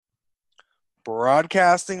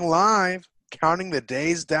Broadcasting live, counting the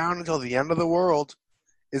days down until the end of the world,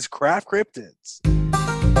 is Craft Cryptids.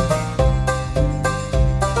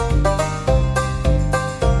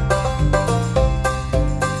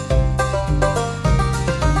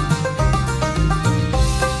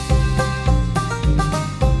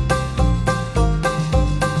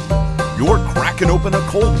 You're cracking open a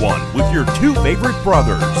cold one with your two favorite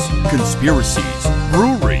brothers, conspiracies,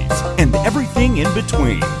 breweries, and everything in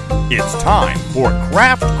between. It's time for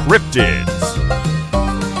Craft Cryptids.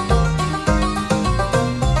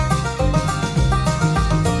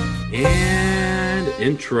 And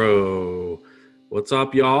intro. What's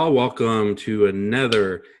up, y'all? Welcome to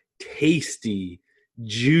another tasty,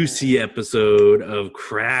 juicy episode of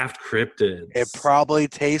Craft Cryptids. It probably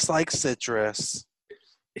tastes like citrus.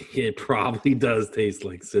 It probably does taste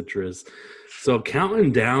like citrus. So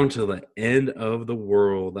counting down to the end of the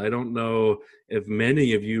world. I don't know if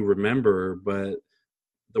many of you remember, but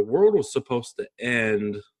the world was supposed to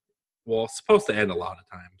end. Well, it's supposed to end a lot of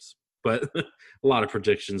times, but a lot of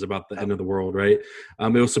predictions about the end of the world, right?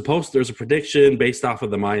 There's a prediction based off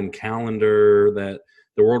of the Mayan calendar that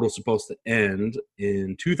the world was supposed to end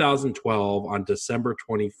in 2012 on December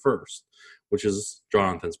 21st, which is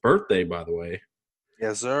Jonathan's birthday, by the way.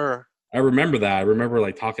 Yes, sir. I remember that. I remember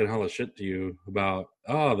like talking hella shit to you about,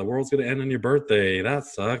 oh, the world's going to end on your birthday. That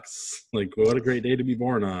sucks. Like, what a great day to be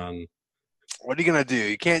born on. What are you going to do?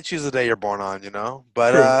 You can't choose the day you're born on, you know?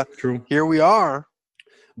 But True. Here we are.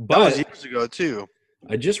 But that was years ago, too.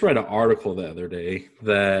 I just read an article the other day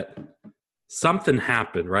that something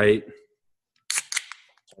happened, right?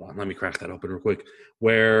 Hold on, let me crack that open real quick.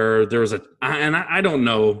 Where there was I don't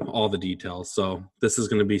know all the details, so this is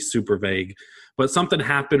going to be super vague. But something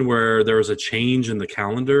happened where there was a change in the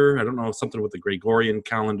calendar. I don't know, something with the Gregorian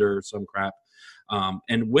calendar or some crap.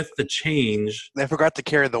 And with the change, they forgot to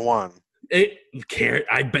carry the one. I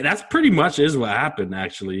bet that's pretty much is what happened.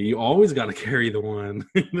 Actually, you always got to carry the one.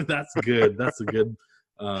 That's good. That's a good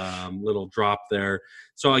little drop there.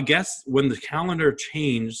 So I guess when the calendar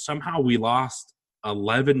changed, somehow we lost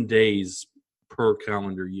 11 days per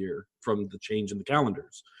calendar year from the change in the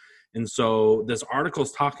calendars. And so this article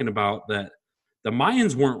is talking about that the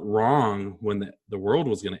Mayans weren't wrong when the world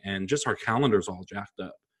was going to end, just our calendars all jacked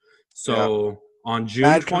up. So on June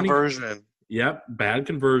 20th, conversion. Yep, bad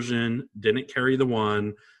conversion, didn't carry the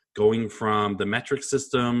one, going from the metric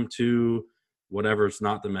system to whatever's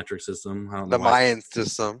not the metric system. I don't know. The Mayan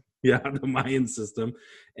system. Yeah, the Mayan system.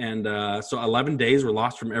 And so 11 days were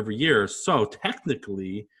lost from every year. So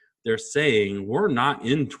technically, they're saying we're not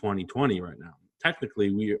in 2020 right now. Technically,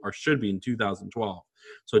 we should be in 2012.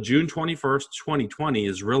 So June 21st, 2020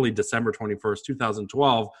 is really December 21st,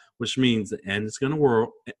 2012, which means the end is going to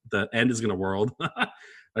world.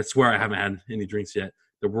 I swear I haven't had any drinks yet.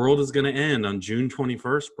 The world is going to end on June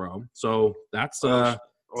 21st, bro. So that's well,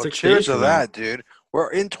 cheers to that, dude.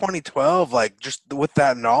 We're in 2012. Like, just with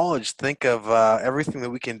that knowledge, think of everything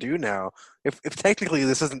that we can do now. If technically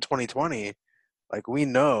this isn't 2020, like, we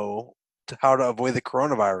know how to avoid the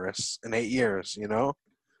coronavirus in 8 years, you know?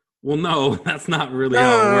 Well, no, that's not really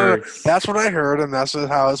how it works. That's what I heard, and that's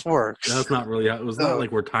how it works. That's not really how it was. Not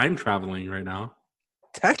like we're time traveling right now.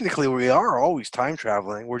 Technically, we are always time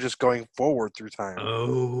traveling. We're just going forward through time.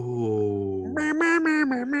 Oh.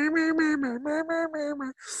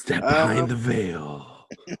 Step behind the veil.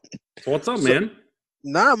 So what's up, man?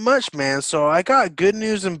 Not much, man. So I got good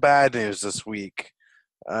news and bad news this week.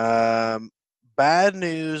 Bad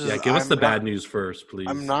news. Yeah, give us the bad news first, please.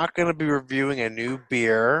 I'm not going to be reviewing a new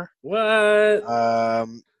beer. What?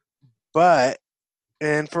 But,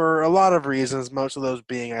 and for a lot of reasons, most of those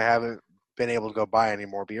being I haven't been able to go buy any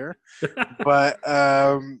more beer. But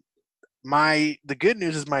the good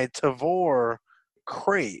news is my Tavour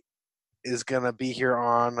crate is going to be here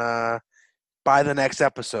on by the next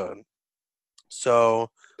episode. So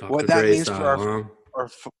Dr. what that Dre means style, for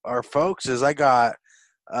our folks is I got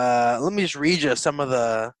let me just read you some of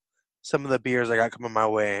the beers I got coming my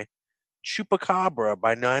way. Chupacabra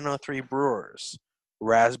by 903 Brewers.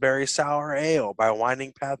 Raspberry Sour Ale by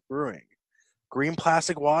Winding Path Brewing. Green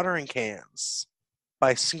Plastic Watering Cans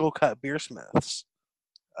by Single Cut Beersmiths.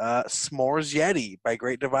 S'mores Yeti by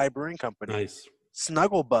Great Divide Brewing Company. Nice.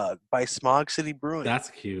 Snugglebug by Smog City Brewing. That's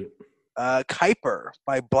cute. Kuiper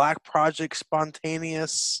by Black Project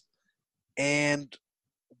Spontaneous and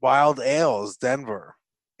Wild Ales,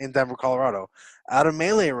 in Denver, Colorado. Out of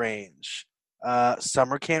Melee Range,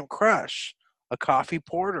 Summer Camp Crush, a coffee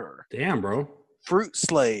porter. Damn, bro. Fruit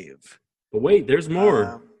Slave. But wait, there's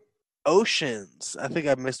more. Oceans. I think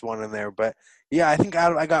I missed one in there, but yeah, I think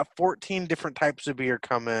I got 14 different types of beer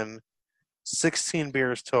coming, 16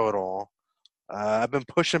 beers total. I've been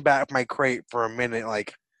pushing back my crate for a minute,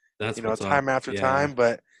 like, That's you know, what's time up. after Yeah. time.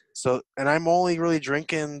 But and I'm only really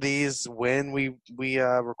drinking these when we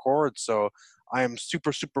record. So I am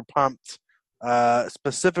super super pumped,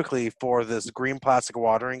 specifically for this green plastic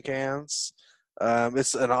watering cans.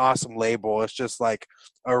 It's an awesome label. It's just like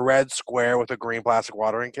a red square with a green plastic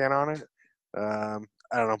watering can on it. I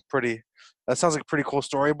don't know, pretty. That sounds like a pretty cool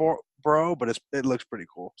story, bro. But it looks pretty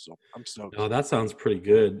cool. So I'm stoked. Oh, that sounds pretty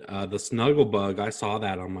good. The Snuggle Bug, I saw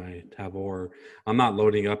that on my Tavor. I'm not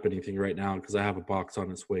loading up anything right now because I have a box on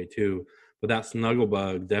its way too. But that Snuggle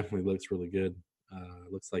Bug definitely looks really good.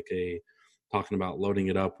 Looks like talking about loading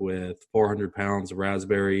it up with 400 pounds of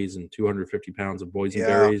raspberries and 250 pounds of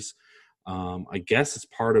boysenberries. I guess it's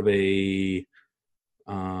part of it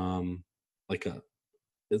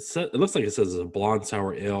looks like it says it's a blonde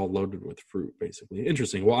sour ale loaded with fruit, basically.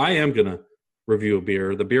 Interesting. Well, I am gonna review a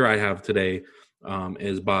beer. The beer I have today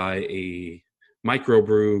is by a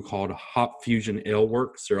microbrew called Hop Fusion Ale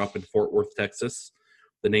Works. They're up in Fort Worth, Texas.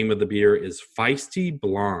 The name of the beer is Feisty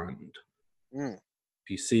Blonde. Mm. If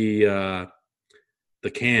you see the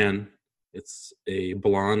can, it's a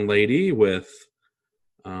blonde lady with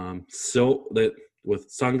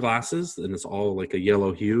with sunglasses, and it's all like a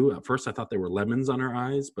yellow hue. At first, I thought they were lemons on her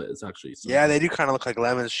eyes, but it's actually Yeah, they do kind of look like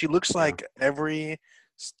lemons. She looks Yeah. like every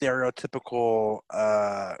stereotypical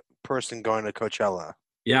person going to Coachella.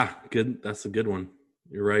 Yeah, good. That's a good one.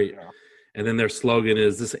 You're right. Yeah. And then their slogan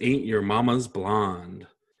is, "This ain't your mama's blonde."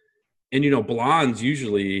 And blondes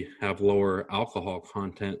usually have lower alcohol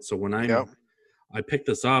content. So when Yep. I picked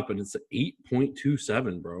this up, and it's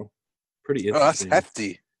 8.27, bro. Pretty Oh, that's interesting.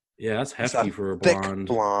 hefty. Yeah, that's That's hefty a for a thick blonde.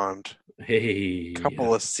 blonde. Hey,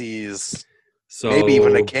 Couple of C's. so Maybe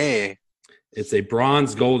even a K. It's a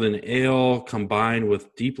bronze golden ale combined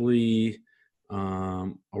with deeply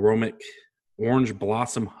aromatic orange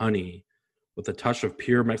blossom honey with a touch of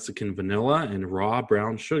pure Mexican vanilla and raw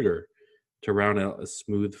brown sugar to round out a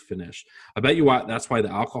smooth finish. I bet you that's why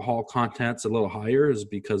the alcohol content's a little higher, is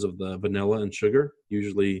because of the vanilla and sugar.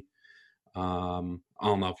 Usually, I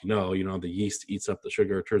don't know if you know, the yeast eats up the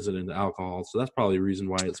sugar, turns it into alcohol. So that's probably the reason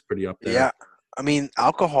why it's pretty up there. Yeah. I mean,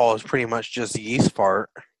 alcohol is pretty much just yeast fart.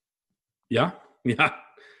 Yeah.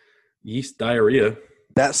 Yeast diarrhea.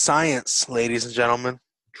 That's science, ladies and gentlemen.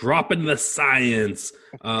 Dropping the science.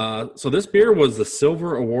 So this beer was the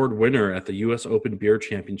silver award winner at the U.S. Open Beer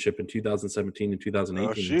Championship in 2017 and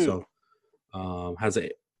 2018. shoot. So has an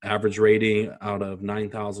average rating out of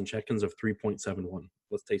 9,000 check-ins of 3.71.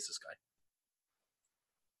 Let's taste this guy.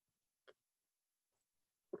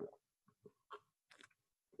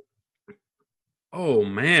 Oh,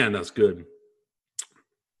 man, that's good.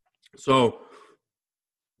 So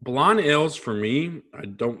blonde ales, for me, I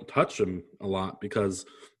don't touch them a lot because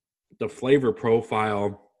the flavor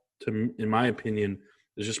profile, in my opinion,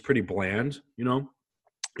 is just pretty bland, There's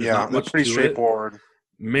Yeah, not that's much pretty to it. straightforward.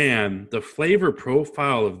 Man, the flavor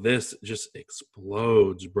profile of this just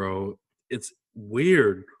explodes, bro. It's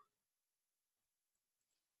weird.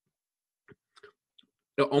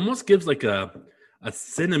 It almost gives like a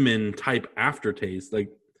cinnamon type aftertaste. Like,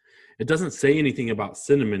 it doesn't say anything about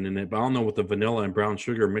cinnamon in it, but I don't know, with the vanilla and brown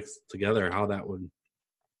sugar mixed together, how that would.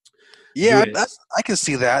 Yeah, do it. I can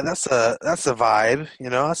see that. That's a vibe.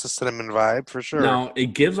 That's a cinnamon vibe for sure. Now,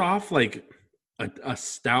 it gives off like a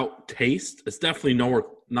stout taste. It's definitely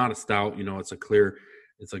not a stout.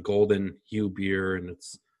 It's a golden hue beer, and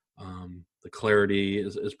it's the clarity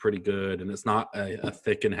is pretty good, and it's not a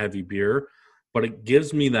thick and heavy beer, but it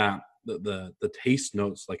gives me that the taste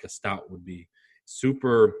notes like a stout would be.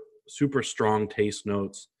 Super, super strong taste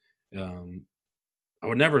notes. I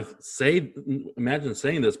would never imagine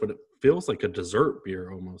saying this, but it feels like a dessert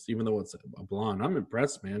beer almost, even though it's a blonde. I'm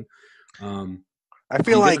impressed, man. I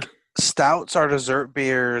feel like stouts are dessert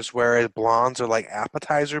beers, whereas blondes are like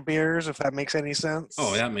appetizer beers, if that makes any sense.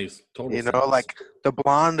 Oh, that makes total sense. Like the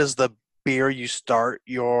blonde is the beer you start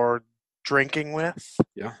your drinking with.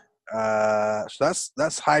 Yeah. So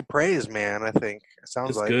that's high praise, man. I think it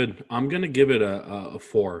sounds it's good. I'm gonna give it a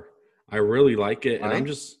 4. I really like it, and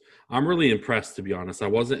I'm really impressed, to be honest. I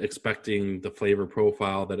wasn't expecting the flavor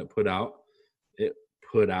profile that it put out. It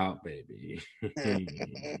put out, baby.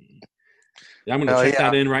 Yeah, I'm gonna check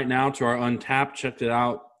that in right now to our Untapped. Checked it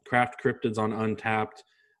out. Craft Cryptids on Untapped.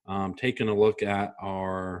 Taking a look at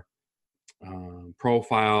our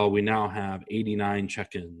profile. We now have 89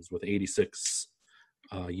 check-ins with 86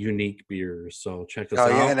 unique beers. So check us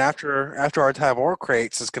out. Yeah, and after our Tavor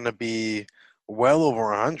crates, it's gonna be well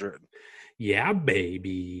over 100. Yeah,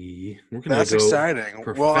 baby. We're gonna That's go exciting.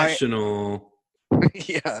 professional.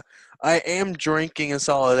 Yeah, I am drinking in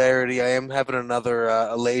solidarity. I am having another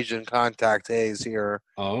Alasian contact haze here.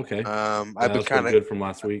 Oh, okay. I've That been was pretty kind of good from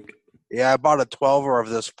last week. I bought a 12er of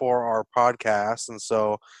this for our podcast, and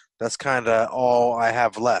so that's kind of all I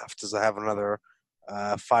have left. Is I have another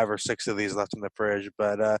 5 or 6 of these left in the fridge,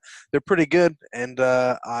 but they're pretty good, and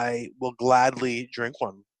I will gladly drink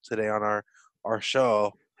one today on our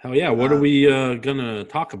show. Hell yeah. What are we going to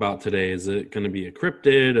talk about today? Is it going to be a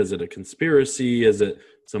cryptid? Is it a conspiracy? Is it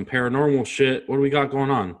some paranormal shit? What do we got going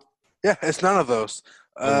on? Yeah, it's none of those.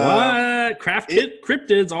 What?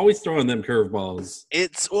 Cryptids always throwing them curveballs.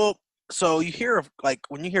 So you hear of, like,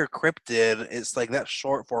 when you hear cryptid, it's like that's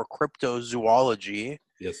short for cryptozoology.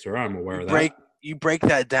 Yes, sir. I'm aware of that. You break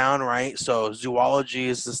that down, right? So zoology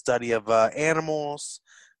is the study of animals.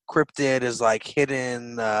 Cryptid is like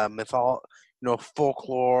hidden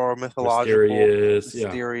folklore, mythological,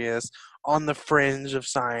 mysterious, on the fringe of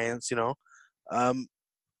science.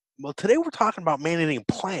 Well, today we're talking about man-eating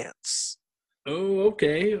plants. Oh,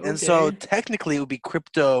 okay. And so technically it would be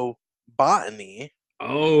cryptobotany.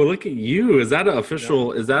 Oh, look at you! Is that an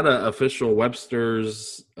official? Is that an official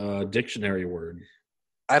Webster's dictionary word?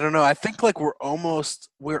 I don't know. I think like we're almost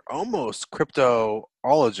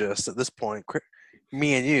cryptoologists at this point.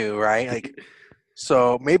 Me and you, right? Like,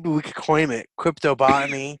 so maybe we could coin it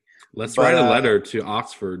cryptobotany. Let's write a letter to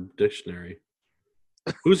Oxford Dictionary.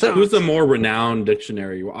 Who's the more renowned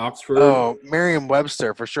dictionary? Oxford? Oh,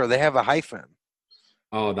 Merriam-Webster for sure. They have a hyphen.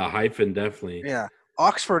 Oh, the hyphen definitely. Yeah.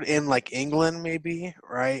 Oxford in like England, maybe,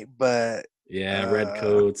 right? But yeah,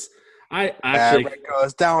 redcoats. I actually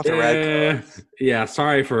redcoats, down with the redcoats. Yeah,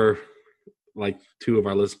 sorry for like 2 of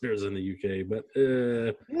our listeners in the UK, but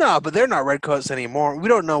no, but they're not redcoats anymore. We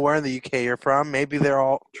don't know where in the UK you're from. Maybe they're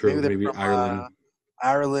all true. Maybe from, Ireland,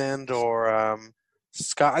 Ireland, or I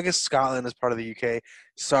guess Scotland is part of the UK.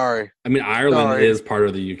 Sorry. I mean Ireland is part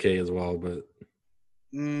of the UK as well, but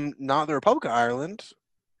not the Republic of Ireland.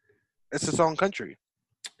 It's its own country.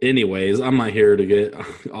 Anyways, I'm not here to get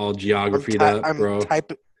all geographied up, bro.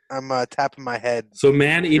 I'm tapping my head. So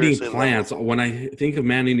man-eating plants. When I think of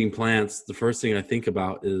man-eating plants, the first thing I think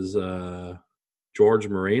about is George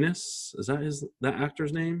Moranis. Is that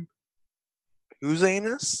actor's name? Who's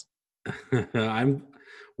anus?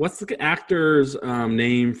 What's the actor's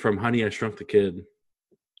name from Honey, I Shrunk the Kid?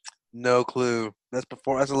 No clue. That's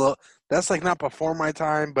like not before my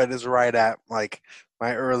time, but is right at like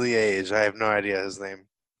my early age. I have no idea his name.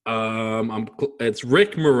 It's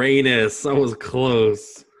Rick Moranis. I was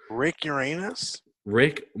close. Rick Uranus?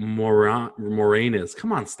 Rick Moranis.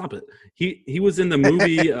 Come on, stop it. He was in the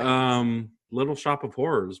movie Little Shop of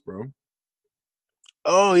Horrors, bro.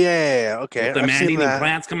 Oh yeah. Okay. With the man-eating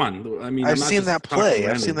plants. Come on. I mean, I've seen that play. Yeah,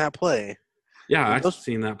 I've seen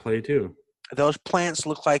that play too. Those plants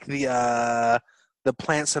look like the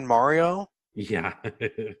plants in Mario. Yeah.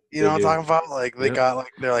 You know what I'm talking about? Like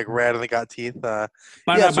they're like red and they got teeth.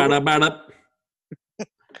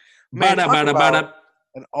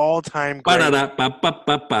 An all-time great. What?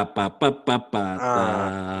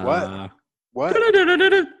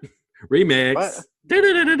 Remix.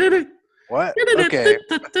 What? Okay.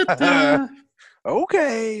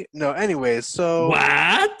 Okay. No, anyways, so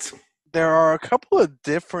what? There are a couple of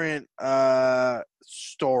different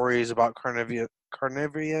stories about carnivorous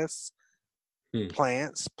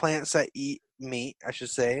plants that eat meat, I should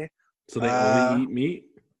say. So they only eat meat?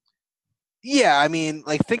 Yeah, I mean,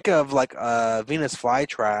 like think of like Venus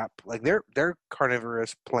flytrap. Like they're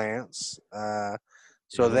carnivorous plants.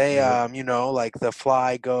 So they like the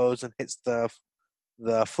fly goes and hits the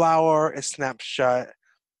flower, it snaps shut.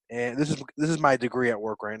 And this is my degree at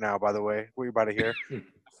work right now, by the way. What you're about to hear.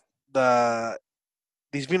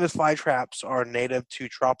 These Venus flytraps are native to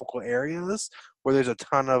tropical areas where there's a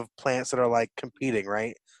ton of plants that are like competing,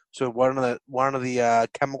 right? So one of the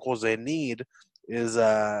chemicals they need is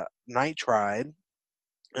nitride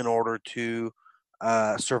in order to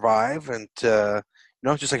survive and to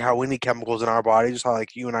just like how we need chemicals in our body, just how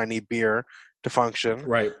like you and I need beer to function.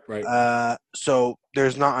 Right. So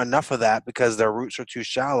there's not enough of that because their roots are too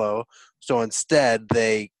shallow. So instead,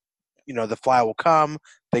 the fly will come.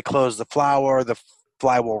 They close the flower. The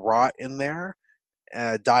fly will rot in there,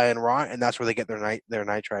 die and rot, and that's where they get their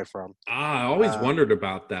nitride from. I always wondered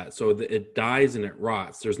about that. So it dies and it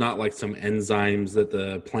rots. There's not like some enzymes that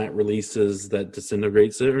the plant releases that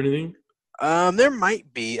disintegrates it or anything? There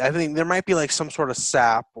might be. I think there might be like some sort of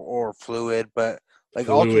sap or fluid, but like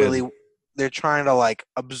ultimately they're trying to like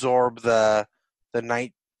absorb the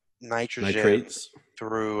nitrogen nitrates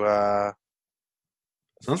through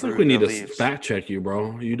Sounds like through we the need to leaves. fact check you,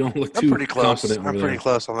 bro. You don't look I'm too pretty close. confident I'm over pretty there.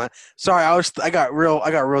 close on that. Sorry, I got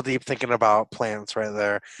real deep thinking about plants right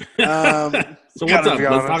there. So what's Gotta be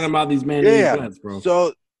up? Let's talk honest. about these Yeah, man-eating yeah. plants, bro.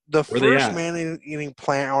 So the Where they first at? man-eating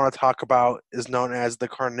plant I want to talk about is known as the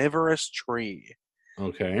carnivorous tree.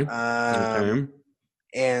 Okay. Um, Okay.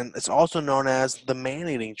 and it's also known as the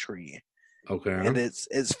man-eating tree. And Okay.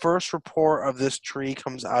 its first report of this tree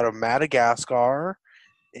comes out of Madagascar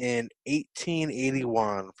in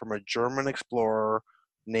 1881 from a German explorer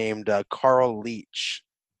named Carl Leech.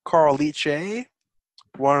 Carl Leach,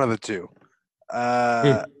 one of the two.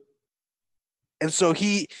 Hmm. And so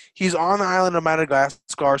he's on the island of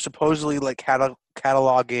Madagascar, supposedly like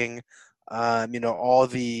cataloging, all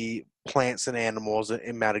the plants and animals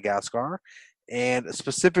in Madagascar, and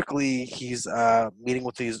specifically he's meeting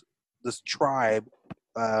with this tribe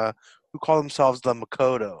who call themselves the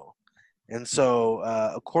Makoto. And so,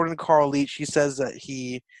 according to Carl Leach, he says that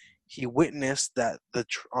he witnessed that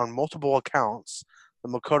on multiple accounts, the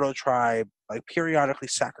Makoto tribe like periodically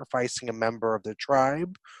sacrificing a member of their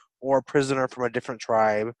tribe or a prisoner from a different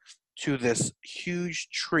tribe to this huge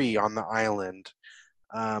tree on the island,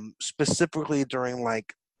 specifically during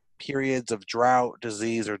like periods of drought,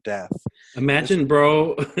 disease, or death. This, Imagine,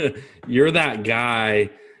 bro, you're that guy.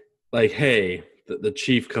 Like, hey, the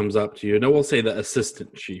chief comes up to you. No, we'll say the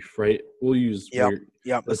assistant chief, right? We'll use yep, weird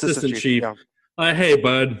yep, assistant assistant chief, chief. yeah, Hey,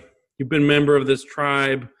 bud, you've been a member of this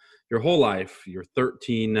tribe your whole life. You're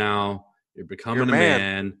 13 now. You're your becoming a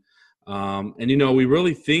man. man. And, we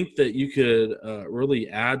really think that you could really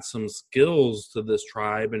add some skills to this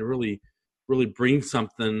tribe and really, really bring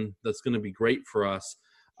something that's going to be great for us.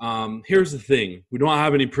 Here's the thing. We don't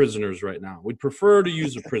have any prisoners right now. We'd prefer to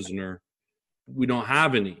use a prisoner. We don't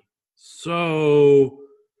have any. So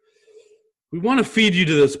we want to feed you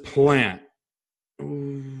to this plant.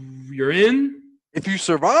 You're in? If you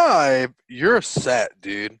survive, you're set,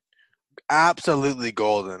 dude. Absolutely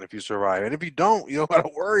golden if you survive. And if you don't got to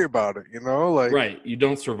worry about it, like Right. You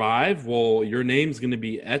don't survive. Well, your name's going to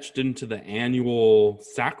be etched into the annual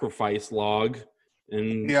sacrifice log,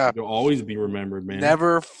 and yeah, you'll always be remembered, man.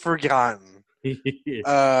 never forgotten.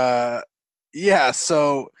 Yeah,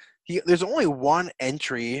 so there's only one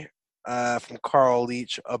entry from Carl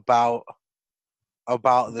Leach about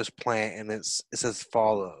this plant, and it's as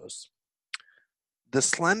follows. The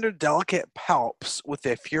slender, delicate palps with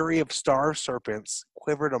a fury of starved serpents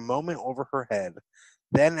quivered a moment over her head,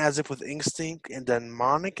 then, as if with instinct and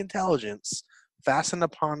demonic intelligence, fastened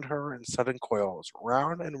upon her in sudden coils,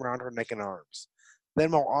 round and round her neck and arms.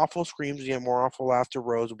 Then more awful screams and yet more awful laughter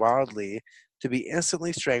rose wildly, to be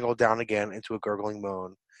instantly strangled down again into a gurgling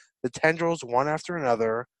moan. The tendrils, one after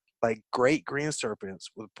another, like great green serpents,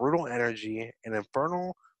 with brutal energy and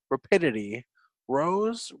infernal rapidity,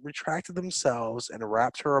 rose, retracted themselves, and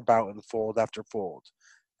wrapped her about in fold after fold,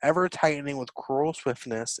 ever tightening with cruel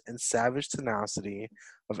swiftness and savage tenacity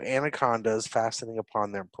of anacondas fastening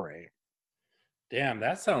upon their prey. Damn,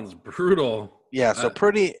 that sounds brutal. Yeah, so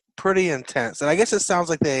pretty intense. And I guess it sounds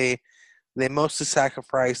like they mostly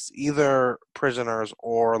sacrifice either prisoners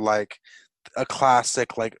or like a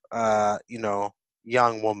classic like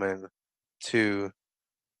young woman to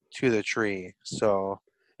the tree. So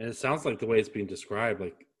And it sounds like the way it's being described,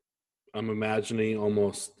 like I'm imagining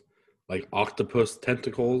almost like octopus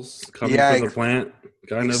tentacles coming from the plant,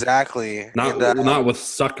 kind exactly. of. Not with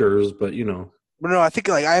suckers, but No, I think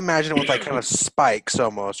like I imagine it with like kind of spikes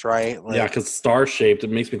almost, right? Like, yeah, because star shaped, it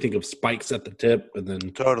makes me think of spikes at the tip, and then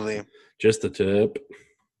totally. just the tip.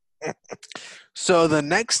 So the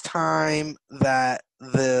next time that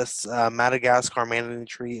this Madagascar man-eating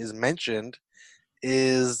tree is mentioned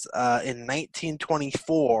is in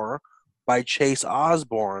 1924 by Chase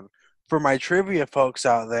Osborne. For my trivia folks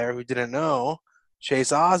out there who didn't know,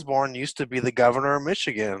 Chase Osborne used to be the governor of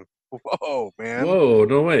Michigan. Whoa, man. Whoa,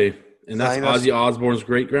 no way. And So, that's Ozzy Osbourne's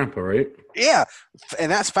great grandpa, right? Yeah,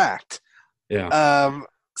 and that's fact. Yeah.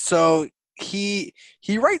 So he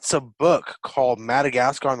writes a book called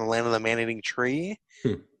Madagascar on the Land of the Man-Eating Tree,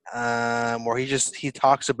 where he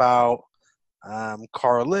talks about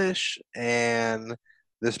Carl Leach and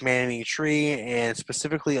this man-eating tree, and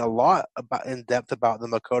specifically a lot in depth about the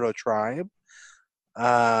Makoto tribe.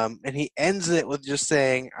 And he ends it with just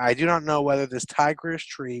saying, "I do not know whether this tigerish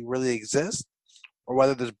tree really exists, or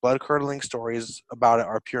whether this blood-curdling stories about it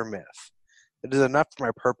are pure myth. It is enough for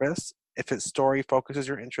my purpose if its story focuses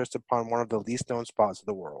your interest upon one of the least known spots of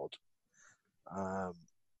the world."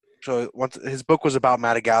 So once his book was about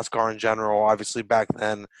Madagascar in general, obviously back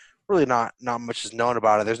then, really not much is known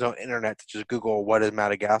about it. There's no internet to just Google what is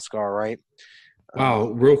Madagascar, right? Wow,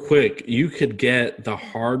 real quick, you could get the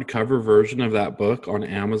hardcover version of that book on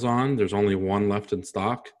Amazon. There's only one left in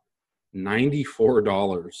stock.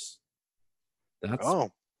 $94. That's Oh,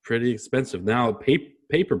 pretty expensive. Now,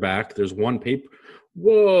 paperback, there's one paper.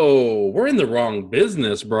 Whoa, we're in the wrong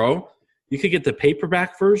business, bro. You could get the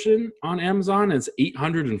paperback version on Amazon. It's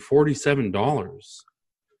 $847.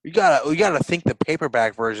 we gotta think the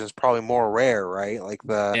paperback version is probably more rare, right? Like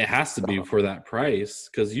It has to be for that price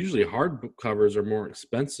because usually hardcovers are more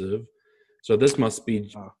expensive. So this must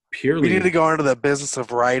be purely. we need to go into the business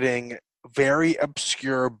of writing very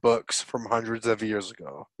obscure books from hundreds of years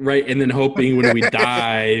ago. Right, and then hoping when we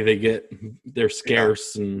die, they're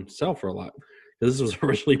scarce and sell for a lot. This was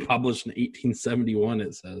originally published in 1871.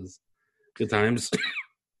 It says, good times.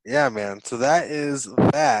 Yeah, man. So that is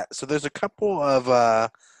that. So there's a couple of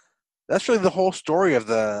that's really the whole story of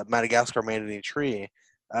the Madagascar Manatee tree.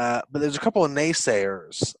 But there's a couple of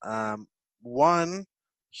naysayers. One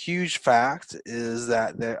huge fact is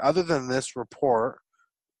that other than this report,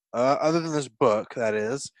 other than this book, that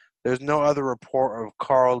is, there's no other report of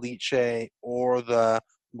Carl Liche or the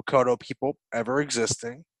Makoto people ever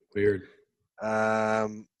existing. Weird.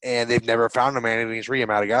 And they've never found a manatee tree in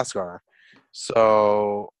Madagascar.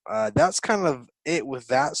 So that's kind of it with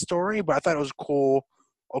that story. But I thought it was a cool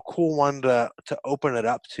one to open it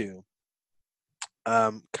up to.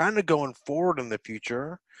 Kind of going forward in the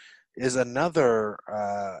future is another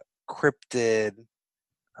cryptid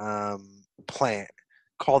plant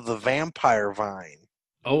called the vampire vine.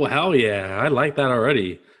 Oh, hell yeah. I like that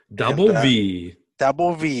already. Double V.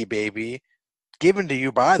 Double V, baby. Given to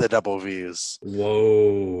you by the Double V's.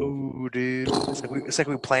 Whoa. Ooh, dude. It's like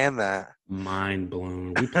we planned that. Mind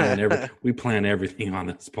blown. We plan everything on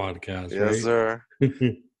this podcast, Yes, right? sir.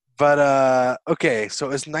 But, okay,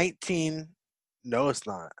 so it's 19... No, it's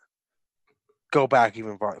not. Go back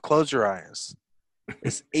even farther. Close your eyes.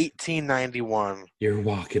 It's 1891. You're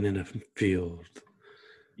walking in a field.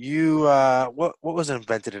 You, what was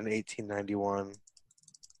invented in 1891?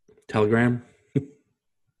 Telegram?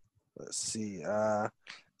 Let's see. In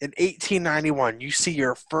 1891, you see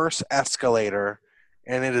your first escalator,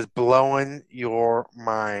 and it is blowing your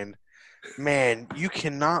mind. Man, you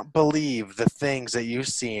cannot believe the things that you've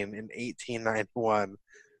seen in 1891.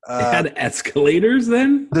 It had escalators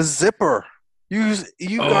then? The zipper. You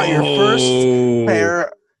got your first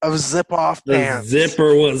pair of zip-off pants. The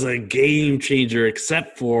zipper was a game changer,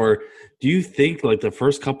 except for, do you think like the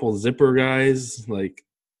first couple zipper guys, like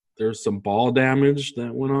there's some ball damage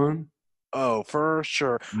that went on? Oh, for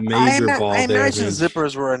sure. Major ball I imagine damage.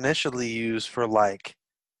 zippers were initially used for like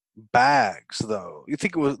bags, though. You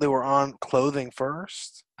think they were on clothing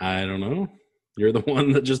first? I don't know. You're the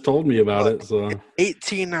one that just told me about it. So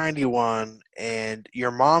 1891, and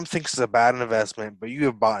your mom thinks it's a bad investment, but you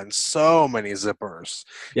have bought in so many zippers.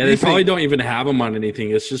 yeah, they probably don't even have them on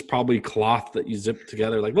anything. It's just probably cloth that you zip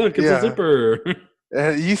together. Like, look, it's a zipper.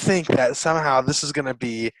 You think that somehow this is going to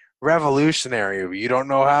be revolutionary, but you don't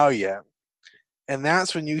know how yet. And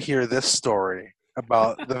that's when you hear this story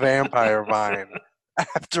about the vampire vine.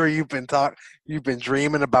 After you've been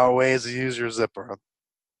dreaming about ways to use your zipper.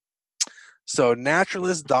 So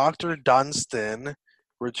naturalist Dr. Dunstan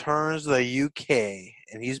returns to the UK,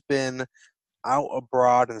 and he's been out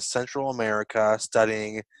abroad in Central America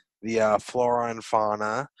studying the flora and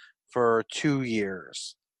fauna for 2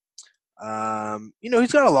 years.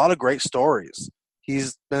 He's got a lot of great stories.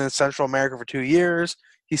 He's been in Central America for 2 years.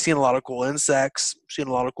 He's seen a lot of cool insects, seen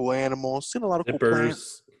a lot of cool animals, seen a lot of cool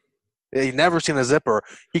plants. He's never seen a zipper.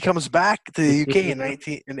 He comes back to the UK in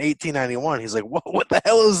 1891. He's like, what the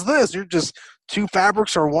hell is this? You're just two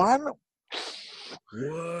fabrics or one?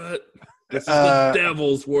 What? This is the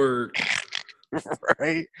devil's work.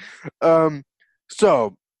 Right?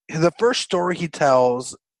 So the first story he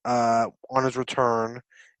tells on his return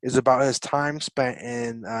is about his time spent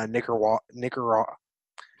in Nicaragua.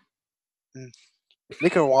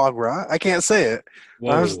 I can't say it.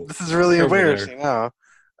 This is really embarrassing now.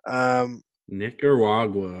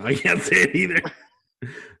 Nicaragua. I can't say it either.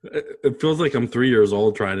 It feels like I'm 3 years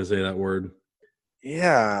old trying to say that word.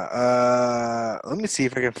 Yeah. Let me see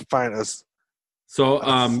if I can find us. So,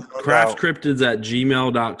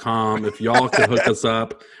 craftcryptids@gmail.com. If y'all could hook us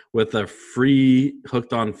up with a free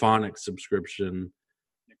Hooked on Phonics subscription,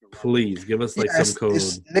 please give us some code.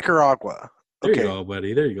 It's Nicaragua. There you go,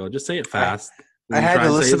 buddy. There you go. Just say it fast. I had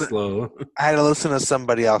to listen slow. I had to listen to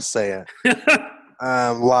somebody else say it.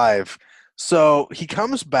 Live. So he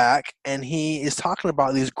comes back and he is talking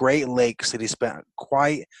about these Great Lakes that he spent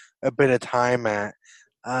quite a bit of time at.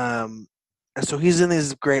 And so he's in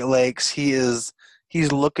these Great Lakes. He's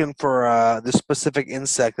looking for this specific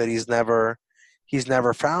insect that he's never he's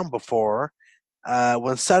never found before.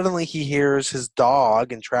 When suddenly he hears his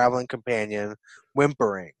dog and traveling companion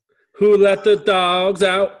whimpering. Who let the dogs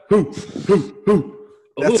out? Who?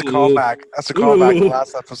 That's a Ooh. callback. That's a callback to Ooh.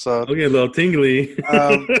 last episode. Okay, a little tingly.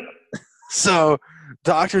 So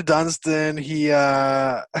Dr. Dunstan, he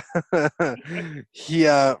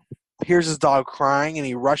hears his dog crying and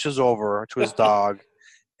he rushes over to his dog.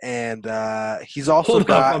 And he's also Hold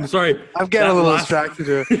got. up, I'm sorry. I'm getting That a little last- distracted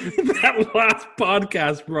here. That last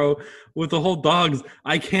podcast, bro, with the whole dogs.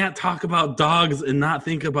 I can't talk about dogs and not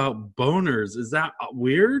think about boners. Is that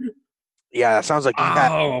weird? Yeah, that sounds like you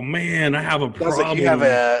have, Oh man, I have a sounds problem. like you have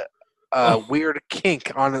a Oh. weird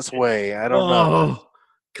kink on its way. I don't know. Oh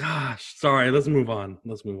gosh, sorry. Let's move on.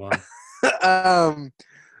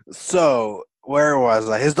 So where was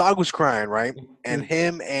I? His dog was crying, right? And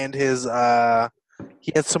him and his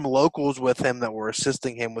he had some locals with him that were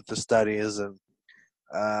assisting him with the studies, and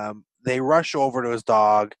they rush over to his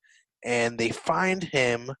dog, and they find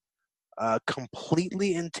him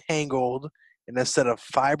completely entangled in a set of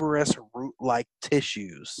fibrous root-like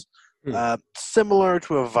tissues, similar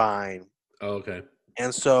to a vine. Oh, okay.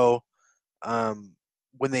 And so,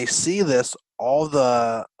 when they see this, all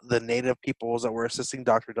the native peoples that were assisting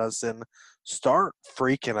Dr. Dunstan start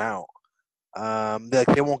freaking out.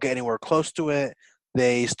 They won't get anywhere close to it.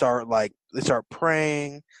 They start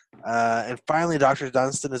praying, and finally, Dr.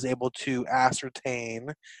 Dunstan is able to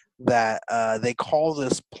ascertain that they call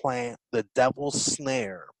this plant the Devil's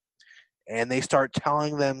Snare, and they start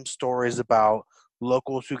telling them stories about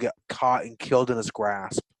locals who get caught and killed in its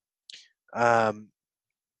grasp.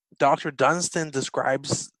 Dr. Dunstan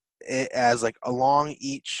describes it as like along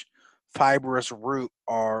each fibrous root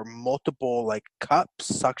are multiple like cups,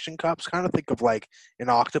 suction cups. Kind of think of like an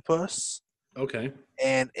octopus. Okay.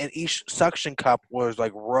 And in each suction cup was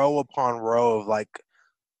like row upon row of like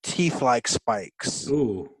teeth-like spikes.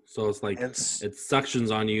 Ooh, so it's like And it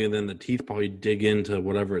suctions on you, and then the teeth probably dig into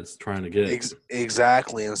whatever it's trying to get.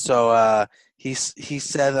 Exactly. And so he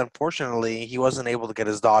said unfortunately he wasn't able to get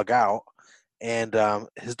his dog out, and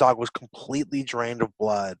his dog was completely drained of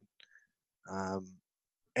blood.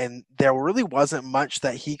 And there really wasn't much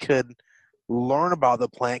that he could learn about the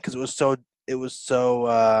plant because it was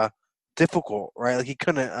so difficult, right? Like he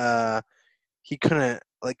couldn't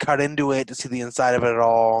like cut into it to see the inside of it at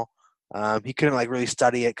all. He couldn't like really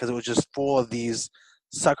study it because it was just full of these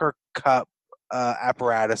sucker cup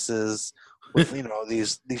apparatuses with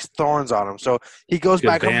these thorns on them. So he goes Good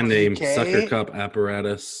back band home to name, the UK. Sucker Cup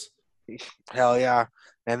Apparatus. Hell yeah!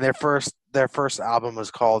 And their first album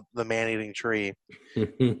was called The Man-Eating Tree.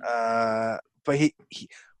 But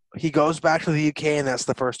he goes back to the UK, and that's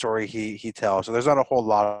the first story he tells. So there's not a whole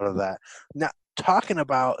lot of that. Now, talking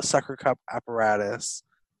about Sucker Cup Apparatus,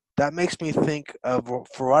 that makes me think of,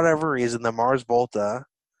 for whatever reason, the Mars Volta.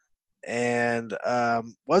 And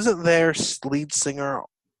wasn't their lead singer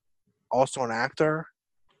also an actor?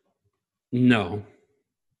 No.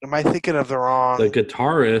 Am I thinking of the wrong? The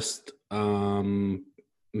guitarist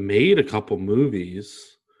made a couple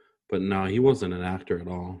movies, but no, he wasn't an actor at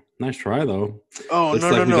all. Nice try, though. Oh, Looks no,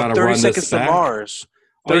 like we no. gotta 30 run this Seconds to back. Mars.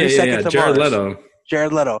 Oh, 30 yeah. Seconds to Jared Mars. Leto.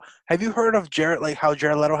 Jared Leto. Have you heard of how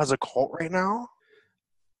Jared Leto has a cult right now?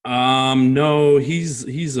 No,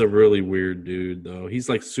 he's a really weird dude though. He's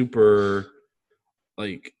like super,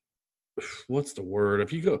 like, what's the word?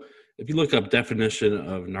 If you look up definition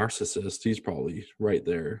of narcissist, he's probably right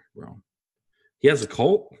there, bro. He has a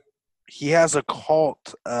cult? He has a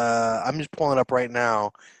cult. I'm just pulling it up right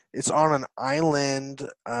now. It's on an island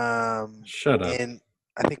Shut up. in,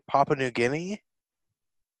 I think, Papua New Guinea.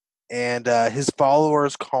 And his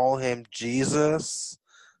followers call him Jesus.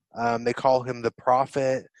 They call him the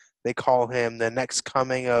prophet. They call him the next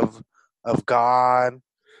coming of God.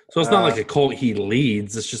 So it's not like a cult he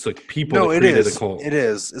leads. It's just like people No, that it created is. a cult. It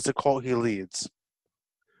is. It's a cult he leads.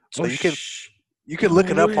 So Oh, you can look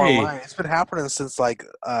it up way. online. It's been happening since like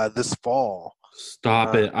this fall.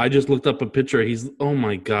 Stop it. I just looked up a picture. Oh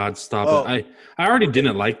my God, stop it. I already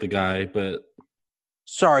didn't like the guy, but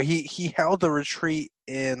Sorry, he held a retreat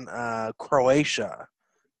in Croatia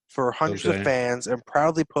for hundreds of fans and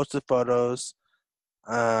proudly posted photos.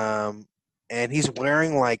 And he's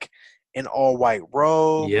wearing like an all white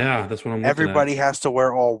robe. yeah, that's what I'm looking Everybody at. has to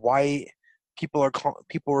wear all white. People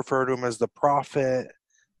refer to him as the prophet.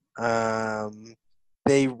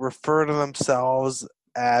 They refer to themselves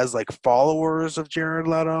as like followers of Jared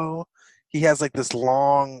Leto. He has like this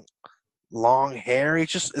long hair. He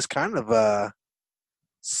just is kind of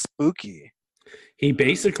spooky. He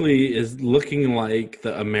basically is looking like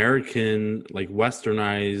the American, like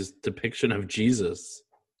westernized depiction of Jesus.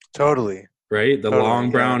 Totally. right? The Totally, long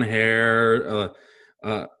yeah. brown hair.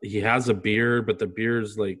 He has a beard, but the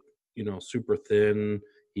beard's like, super thin.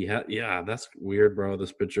 That's weird, bro.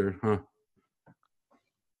 This picture, huh?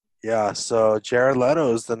 Yeah, so Jared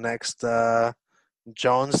Leto is the next Jonestown.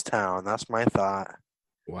 That's my thought.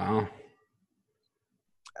 Wow.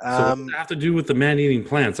 So what does that have to do with the man eating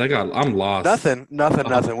plants? I'm lost. Nothing.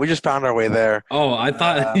 We just found our way there. Oh, I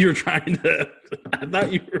thought you were trying to. I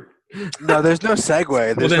thought you were. No, there's no segue.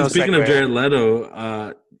 Well, There's then no speaking segue. of Jared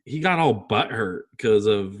Leto, he got all butthurt because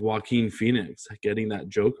of Joaquin Phoenix getting that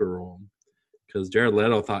Joker role. Because Jared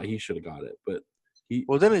Leto thought he should have got it, but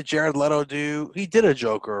Well, didn't Jared Leto do? He did a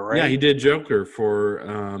Joker, right? Yeah, he did Joker for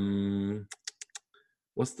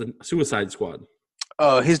what's the Suicide Squad?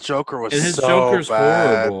 Oh, his Joker was and his so Joker's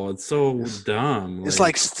bad. horrible. It's so dumb. It's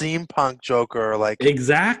like steampunk Joker. Like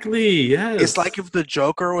exactly, yes. It's like if the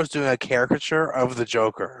Joker was doing a caricature of the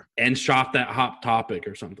Joker and shot that Hot Topic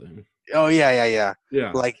or something. Oh yeah.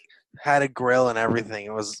 Yeah, like had a grill and everything.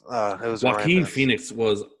 It was Joaquin horrendous. Phoenix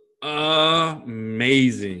was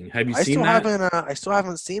amazing. Have you seen that? I still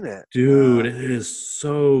haven't seen it, dude. It is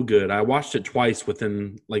so good. I watched it twice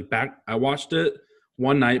I watched it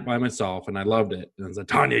one night by myself and I loved it. And I was like,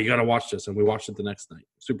 Tanya, you gotta watch this, and we watched it the next night.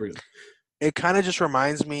 Super good. It kind of just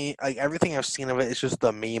reminds me, like everything I've seen of it, it's just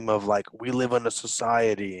the meme of like we live in a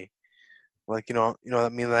society. Like you know what I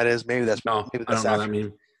mean that is? Maybe that's I don't know what that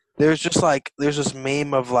meme. There's this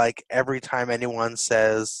meme of like every time anyone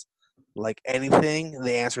says like anything,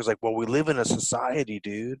 the answer is like, well, we live in a society,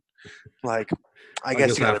 dude. Like I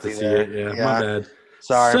guess you have to see it. Yeah, my bad.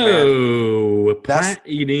 Sorry, man. Plant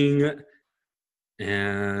eating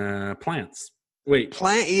plants. Wait.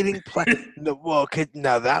 Plant eating plant. No, well,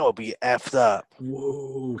 now that would be effed up.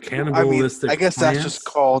 Whoa, cannibalistic. I guess plants? that's just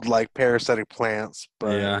called like parasitic plants,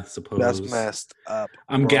 but yeah, I suppose that's messed up.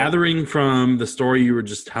 I'm gathering from the story you were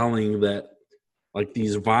just telling that like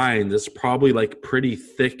these vines, it's probably like pretty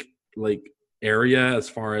thick like area as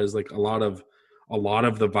far as like a lot of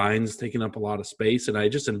the vines taking up a lot of space, and I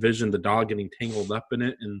just envisioned the dog getting tangled up in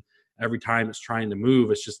it, and every time it's trying to move,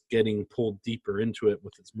 it's just getting pulled deeper into it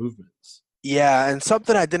with its movements. Yeah, and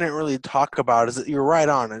something I didn't really talk about is that you're right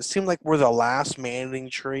on. It seemed like we're the last man-eating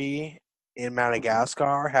tree in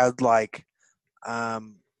Madagascar had like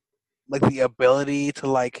the ability to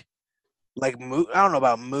like move. I don't know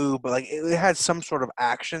about move, but like it had some sort of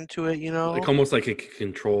action to it, like almost like it could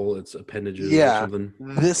control its appendages. Yeah, or something.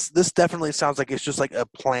 This definitely sounds like it's just like a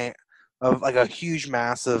plant of like a huge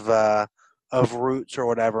mass of roots or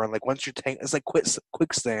whatever, and like once you it's like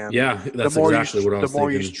quicksand. Yeah, that's exactly what I was thinking. The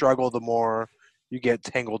more you thinking. struggle, the more you get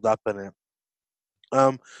tangled up in it.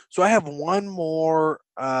 So I have one more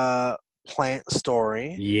plant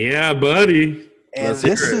story. Yeah, buddy. And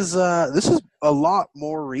this is a lot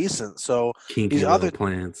more recent. So these other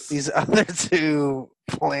two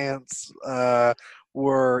plants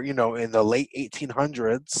were in the late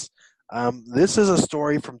 1800s. This is a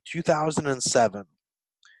story from 2007.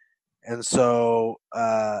 And so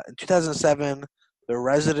in 2007, the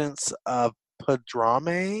residents of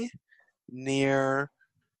Padrame near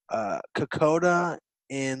Kokoda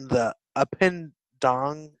in the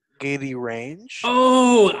Upendongedi Range.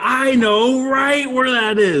 Oh, I know right where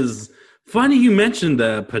that is. Funny you mentioned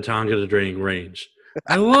the Patongada Range.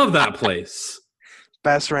 I love that place.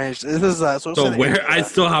 Best range. This is so where India. I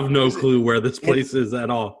still have no clue where this place is at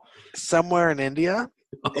all. Somewhere in India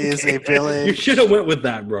is a village. You should have went with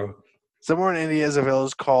that, bro. Somewhere in India is a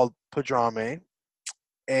village called Padrame,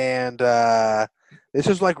 and this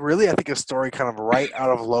is like really, I think, a story kind of right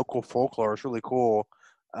out of local folklore. It's really cool,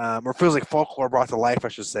 or feels like folklore brought to life, I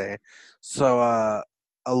should say. So a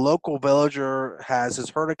local villager has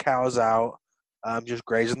his herd of cows out, just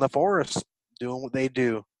grazing the forest, doing what they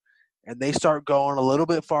do, and they start going a little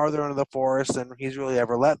bit farther into the forest than he's really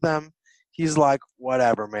ever let them. He's like,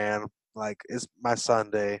 whatever, man. Like, it's my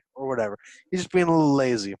Sunday or whatever. He's just being a little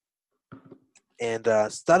lazy. And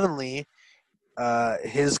suddenly,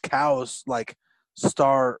 his cows like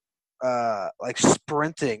start like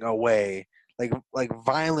sprinting away, like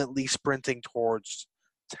violently sprinting towards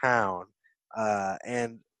town.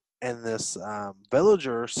 And this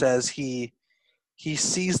villager says he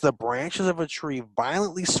sees the branches of a tree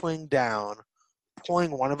violently swing down, pulling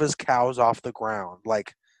one of his cows off the ground,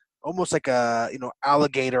 like almost like a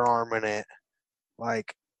alligator arm in it,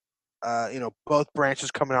 like both branches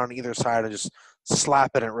coming on either side and just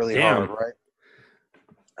slapping it really hard,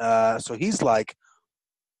 right? So he's like,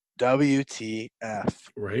 WTF.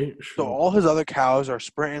 Right. So all his other cows are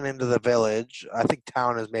sprinting into the village. I think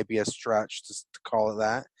town is maybe a stretch to call it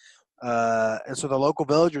that. And so the local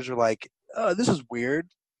villagers are like, oh, this is weird.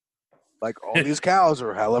 Like all these cows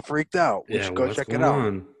are hella freaked out. We Yeah, should go what's check it going out.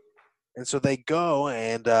 on? And so they go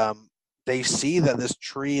and they see that this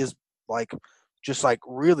tree is like just like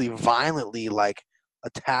really violently like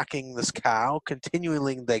attacking this cow,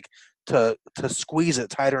 continually like to squeeze it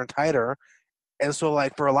tighter and tighter. And so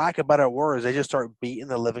like for lack of better words, they just start beating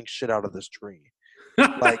the living shit out of this tree.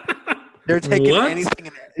 Like they're taking What? anything.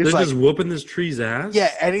 They're It's like just whooping this tree's ass?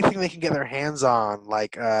 yeah, anything they can get their hands on,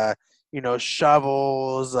 like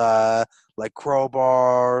shovels, like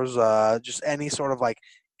crowbars, just any sort of like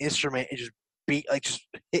instrument, and just beat like just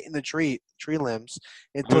hitting the tree limbs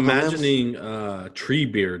I'm until the limbs. imagining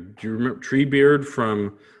Treebeard. Do you remember Treebeard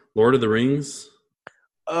from Lord of the Rings?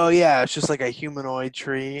 Oh yeah, it's just like a humanoid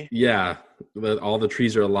tree. Yeah, all the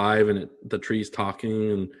trees are alive and the tree's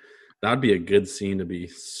talking, and that'd be a good scene to be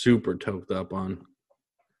super toked up on.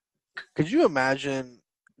 Could you imagine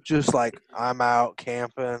just like I'm out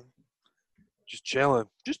camping, just chilling,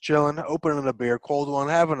 opening a beer, cold one,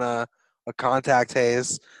 having a contact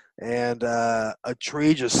haze, and a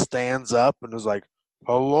tree just stands up and is like,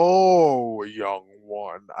 "Hello, young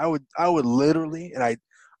one." I would literally, and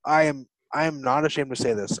I am not ashamed to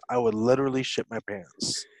say this. I would literally shit my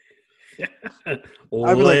pants,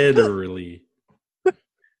 like, Literally.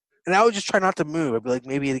 and I would just try not to move. I'd be like,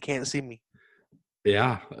 maybe they can't see me.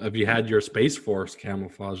 Yeah. Have you had your Space Force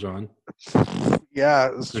camouflage on?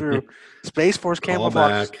 Yeah, it's true. Space Force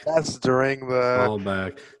camouflage. back. That's during the. All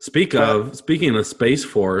back. Speaking of Space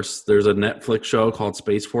Force, there's a Netflix show called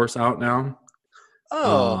Space Force out now.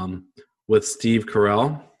 Oh, With Steve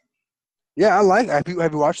Carell. yeah, I like. Have you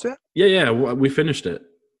watched it? Yeah, we finished it.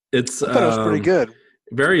 It's I thought it was pretty good.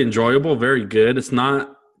 very enjoyable, very good. It's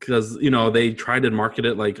not because they tried to market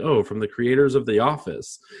it like, oh, from the creators of The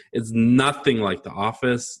Office. It's nothing like The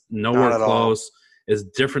Office, nowhere Not at all. close. It's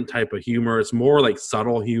different type of humor. It's more like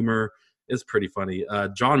subtle humor. It's pretty funny.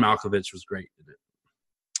 John Malkovich was great in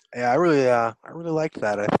it. Yeah, I really liked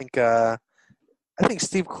that. I think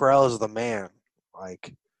Steve Carell is the man.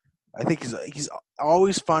 Like, I think he's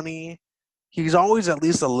always funny. He's always at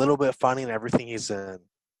least a little bit funny in everything he's in.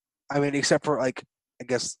 I mean, except for like, I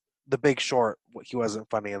guess The Big Short. He wasn't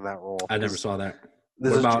funny in that role. I never saw that.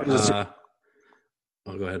 This What is- about? this is-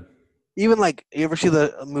 Oh, go ahead. Even like, you ever see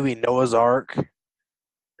the movie Noah's Ark?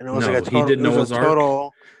 And it was No, like a he total, did it was Noah's a Ark?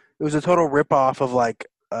 total, It was a total ripoff of like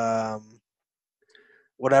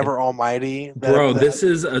whatever Almighty. Bro, this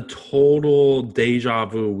is a total deja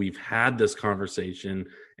vu. We've had this conversation,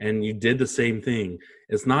 and you did the same thing.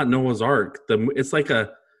 It's not Noah's Ark. It's like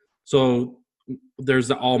so there's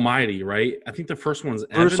the Almighty, right? I think the first one's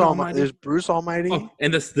Bruce Evan Almighty. Almighty. There's Bruce Almighty. Oh,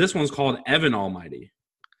 and this one's called Evan Almighty.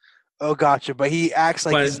 Oh, gotcha. But he acts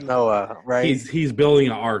like But he's Noah, right? He's building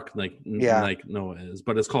an ark like Yeah. like Noah is,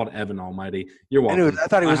 but it's called Evan Almighty. You're Anyways, welcome. I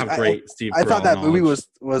thought he was. have great Steve. I thought Carell that movie knowledge.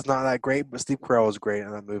 was not that great, but Steve Carell was great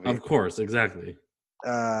in that movie. Of course, exactly.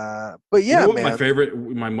 But You yeah, know what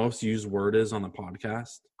man. my most used word is on the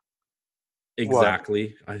podcast?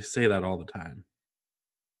 Exactly. I say that all the time.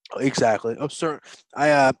 Exactly. Oh, certain.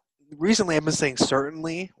 Recently I've been saying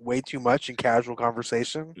certainly way too much in casual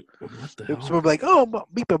conversation. What the Someone hell? will be like, "Oh,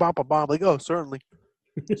 beep, bop, bop." Like, "Oh, certainly,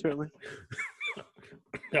 certainly."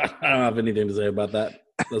 I don't have anything to say about that.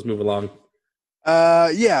 Let's move along.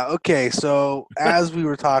 Yeah. Okay. So as we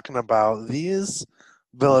were talking about, these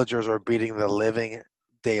villagers are beating the living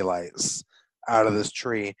daylights out of this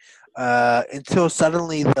tree until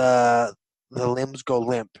suddenly the limbs go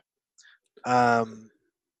limp.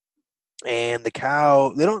 And the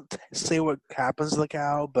cow, they don't say what happens to the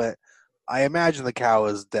cow, but I imagine the cow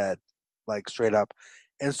is dead, like straight up.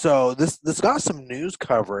 And so this got some news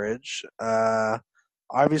coverage.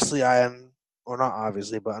 Obviously, or not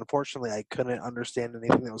obviously, but unfortunately, I couldn't understand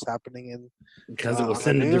anything that was happening in Because it was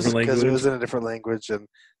on in the a news different because it language. was in a different language, and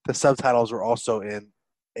the subtitles were also in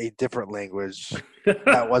a different language.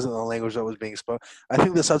 That wasn't the language that was being spoken. I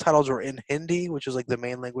think the subtitles were in Hindi, which is like the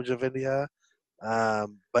main language of India.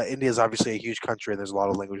 But India is obviously a huge country, and there's a lot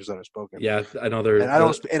of languages that are spoken. Yeah, I know there's.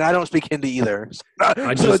 And I don't speak Hindi either. So, I so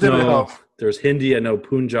it just didn't know help. there's Hindi. I know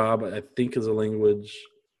Punjab. I think is a language.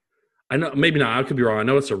 I know maybe not. I could be wrong. I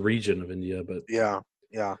know it's a region of India, but Yeah.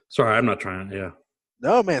 sorry, I'm not trying. Yeah.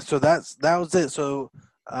 No, man. So that was it. So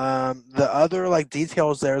the other like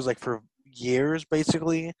details there is like for years,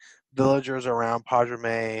 basically, villagers around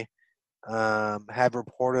Padre have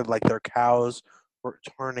reported like their cows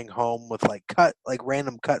returning home with like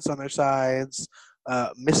random cuts on their sides,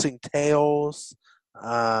 missing tails.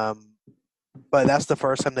 But that's the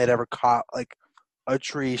first time they'd ever caught like a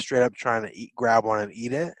tree straight up trying to grab one and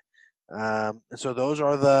eat it. And so those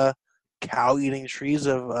are the cow-eating trees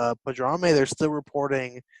of Padrame. They're still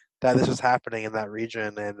reporting that this is happening in that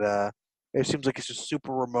region, and It seems like it's just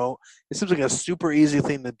super remote. It seems like a super easy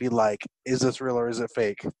thing to be like, is this real or is it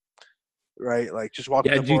fake? Right? Like just walk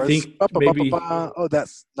in Yeah, the do you forest. think Ba, ba, ba, ba, maybe ba. Oh,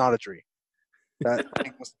 that's not a tree. That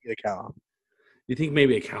thing must be a cow. you think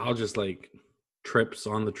maybe a cow just like trips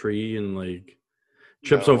on the tree and like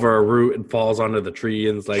trips No. over a root and falls onto the tree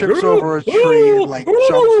and is like Trips over a tree and like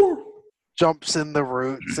jumps in the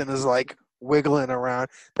roots and is like wiggling around.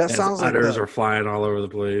 That as sounds like udders are flying all over the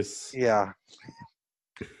place. yeah.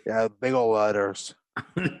 Yeah, big old udders.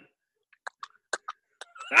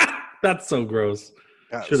 That's so gross.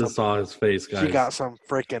 Got Should have some- saw his face, guys. She got some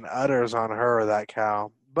freaking udders on her, that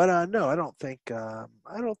cow. But no, I don't think so.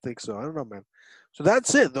 I don't know, man. So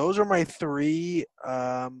that's it. Those are my 3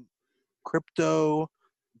 crypto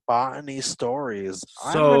botany stories.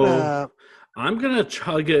 So I'm gonna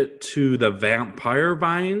chug it to the vampire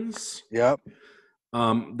vines. Yep.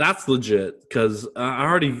 That's legit because I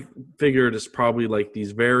already figured it's probably like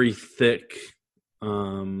these very thick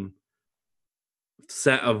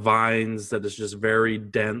set of vines that is just very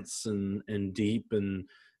dense and deep, and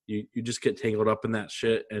you just get tangled up in that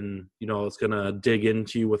shit, and it's gonna dig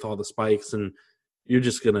into you with all the spikes, and you're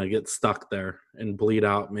just gonna get stuck there and bleed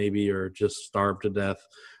out maybe, or just starve to death.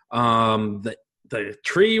 The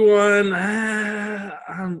tree one,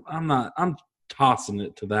 I'm tossing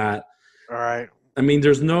it to that. All right. I mean,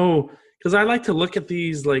 because I like to look at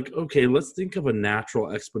these like, okay, let's think of a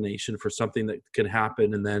natural explanation for something that could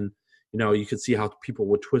happen, and then you could see how people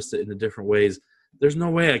would twist it into different ways. There's no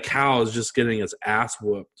way a cow is just getting its ass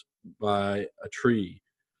whooped by a tree,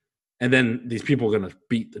 and then these people are gonna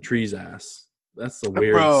beat the tree's ass. That's the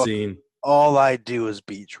weird scene. All I do is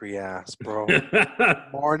beat tree ass, bro.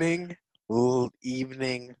 Morning,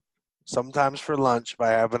 evening, sometimes for lunch if I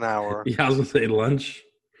have an hour. Yeah, I was gonna say lunch.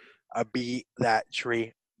 I beat that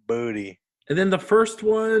tree booty. And then the first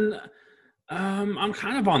one, I'm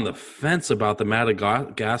kind of on the fence about the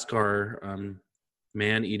Madagascar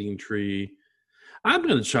man-eating tree. I'm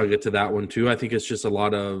going to chug it to that one too. I think it's just a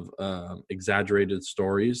lot of exaggerated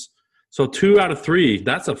stories. So 2 out of 3,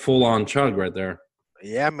 that's a full-on chug right there.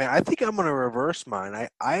 Yeah, man. I think I'm going to reverse mine.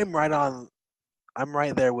 I'm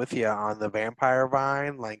right there with you on the vampire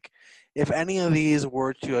vine. Like, if any of these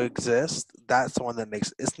were to exist, that's the one that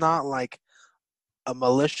makes. It's not like a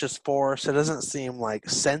malicious force. It doesn't seem like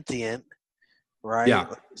sentient, right? Yeah,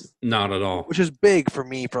 not at all. Which is big for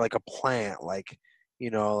me for like a plant. Like,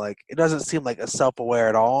 like it doesn't seem like a self-aware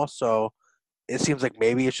at all. So it seems like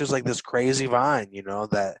maybe it's just like this crazy vine,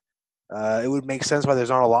 that it would make sense why there's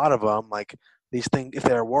not a lot of them. Like these things, if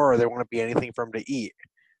there wouldn't be anything for them to eat.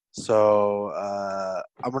 So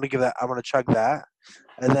I'm gonna chug that,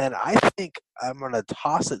 and then I think I'm gonna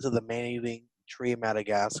toss it to the man-eating tree of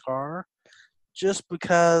Madagascar, just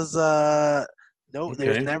because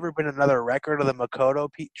there's never been another record of the Makoto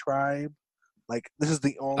tribe. Like this is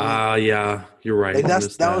the only. Yeah, you're right. Like,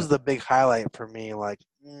 that was the big highlight for me. Like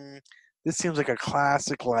this seems like a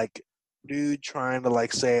classic, like dude trying to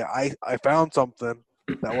like say I found something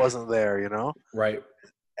that wasn't there, Right.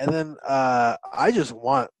 And then I just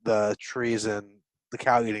want the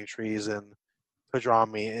cow-eating trees in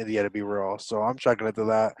Padrami, India to be real. So I'm chucking it to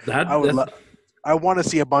that. I want to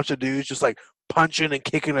see a bunch of dudes just like punching and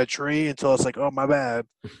kicking a tree until it's like, oh, my bad.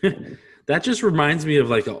 That just reminds me of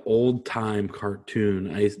like an old-time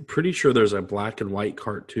cartoon. I'm pretty sure there's a black and white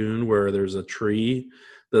cartoon where there's a tree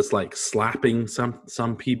that's like slapping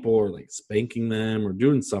some people or like spanking them or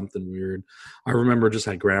doing something weird. I remember just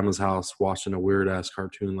at grandma's house watching a weird ass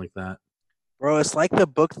cartoon like that. Bro, it's like the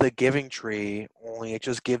book The Giving Tree, only it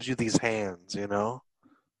just gives you these hands,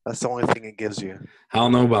 That's the only thing it gives you. I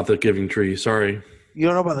don't know about The Giving Tree. Sorry. You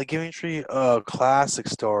don't know about The Giving Tree? Oh, classic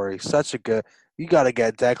story. Such a good. You got to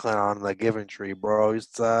get Declan on The Giving Tree, bro. It's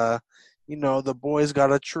the boy's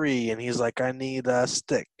got a tree, and he's like, I need a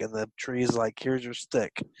stick. And the tree's like, here's your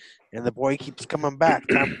stick. And the boy keeps coming back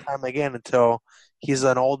time and time again until he's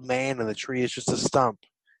an old man, and the tree is just a stump.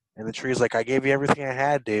 And the tree's like, I gave you everything I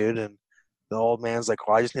had, dude. And the old man's like,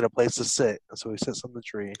 well, I just need a place to sit. And so he sits on the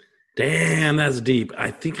tree. Damn, that's deep.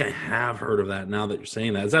 I think I have heard of that now that you're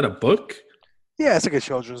saying that. Is that a book? Yeah, it's like a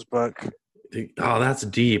children's book. Oh, that's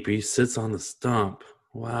deep. He sits on the stump.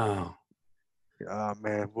 Wow. Oh,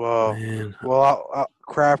 man. Whoa. Man. Well,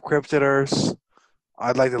 craft cryptiders,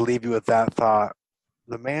 I'd like to leave you with that thought.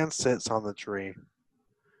 The man sits on the tree.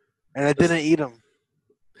 And it didn't eat him.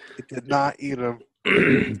 It did not eat him.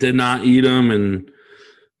 Did not eat him, and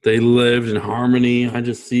they lived in harmony. I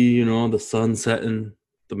just see, the sun setting,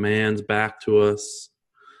 the man's back to us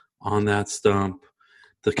on that stump.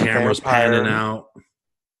 The camera's panning out.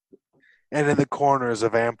 And in the corner is a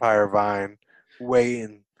vampire vine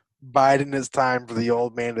waiting biding his time for the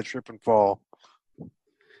old man to trip and fall.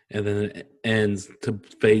 And then it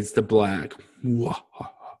fades to black.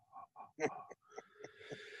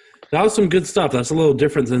 That was some good stuff. That's a little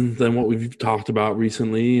different than what we've talked about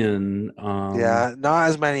recently. And yeah, not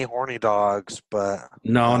as many horny dogs, but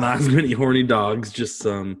no, not as many horny dogs. Just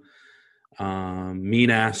some mean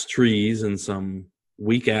ass trees and some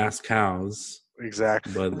weak ass cows.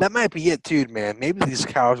 Exactly. But that might be it, too, man. Maybe these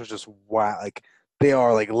cows are just wild. Like they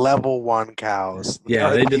are like level 1 cows.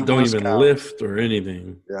 Yeah, they don't even lift or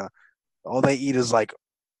anything. Yeah, all they eat is like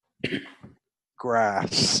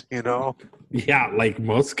grass. You know. Yeah, like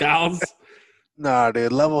most cows. No,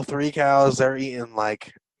 dude. Level 3 cows, they're eating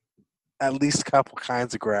like at least a couple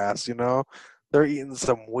kinds of grass. You know, they're eating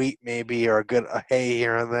some wheat maybe or a hay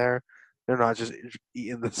here and there. They're not just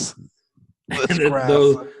eating this grass.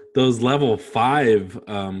 Those level 5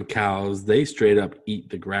 cows, they straight up eat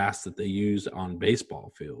the grass that they use on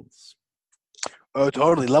baseball fields. Oh,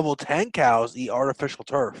 totally. Level 10 cows eat artificial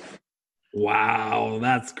turf. Wow,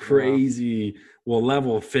 that's crazy. Well,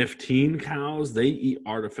 level 15 cows, they eat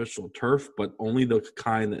artificial turf, but only the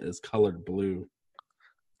kind that is colored blue.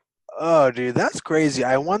 Oh, dude, that's crazy.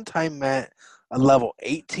 I one time met a level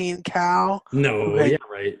 18 cow. No, yeah,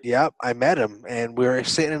 right. Yep, I met him, and we were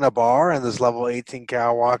sitting in a bar, and this level 18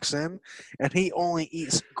 cow walks in, and he only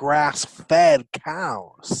eats grass-fed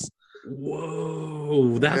cows.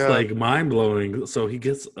 Whoa, that's like mind-blowing. So he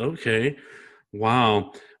gets, okay.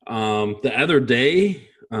 Wow. The other day,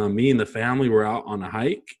 me and the family were out on a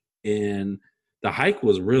hike, and the hike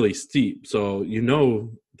was really steep. So,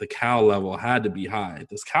 the cow level had to be high.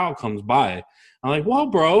 This cow comes by. I'm like, well,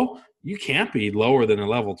 bro, you can't be lower than a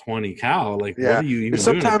level 20 cow. Like, what are you even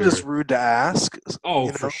sometimes doing it's rude to ask. Oh,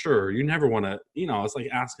 for sure. You never want to, it's like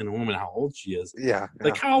asking a woman how old she is. Yeah.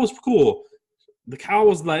 The cow was cool. The cow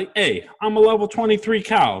was like, hey, I'm a level 23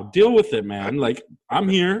 cow. Deal with it, man. Like, I'm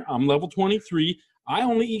here. I'm level 23. I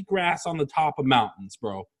only eat grass on the top of mountains,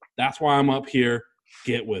 bro. That's why I'm up here.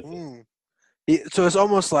 Get with it. So it's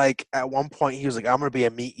almost like at one point he was like, I'm going to be a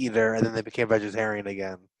meat eater, and then they became vegetarian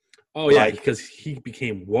again. Oh, yeah, because he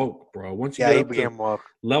became woke, bro. Once you he became woke.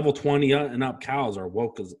 Level 20 and up cows are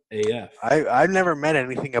woke as AF. I've never met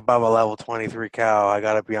anything above a level 23 cow, I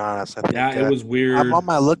got to be honest. I think, it was weird. I'm on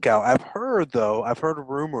my lookout. I've heard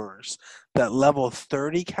rumors that level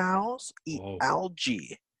 30 cows eat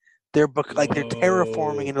algae. They're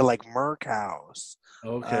terraforming into like mer cows.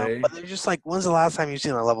 Okay. But they're just like, when's the last time you've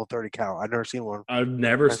seen a level 30 cow? I've never seen one. I've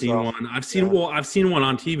never seen one. I've seen one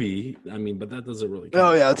on TV. I mean, but that doesn't really count.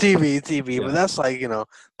 Oh, yeah, TV. Yeah. But that's like, the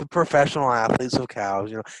professional athletes of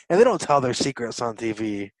cows, and they don't tell their secrets on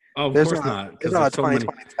TV. Oh, of course not. There's not a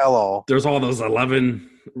 2020 tell-all. There's all those 11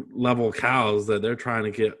 level cows that they're trying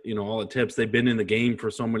to get, all the tips. They've been in the game for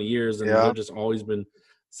so many years, and they've just always been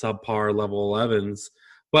subpar level 11s.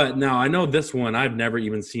 But now I know this one I've never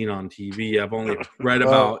even seen on TV. I've only read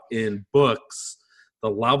about in books. The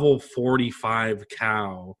level 45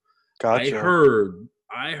 cow. Gotcha.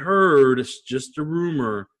 I heard it's just a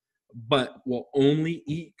rumor, but will only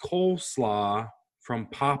eat coleslaw from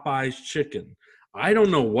Popeye's chicken. I don't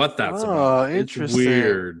know what that's about. Interesting. It's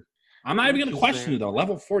weird. I'm not even going to question it, though.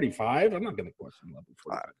 Level 45? I'm not going to question level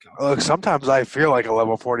 45 cow. Look, sometimes I feel like a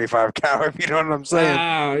level 45 cow, if you know what I'm saying.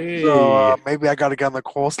 Wow, yeah. So maybe I got to get on the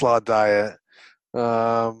coleslaw diet.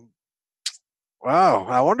 Wow,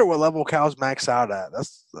 I wonder what level cows max out at.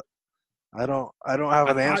 I don't have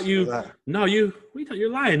an answer for that. No, you're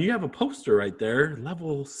lying. You have a poster right there,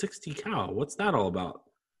 level 60 cow. What's that all about?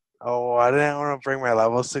 Oh, I didn't want to bring my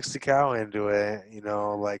level 60 cow into it.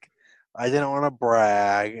 I didn't want to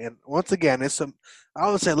brag. And once again,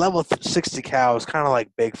 I would say level 60 cow is kind of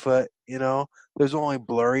like Bigfoot, There's only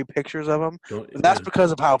blurry pictures of them. But that's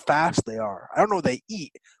because of how fast they are. I don't know what they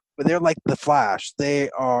eat, but they're like the Flash. They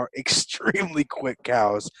are extremely quick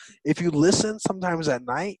cows. If you listen sometimes at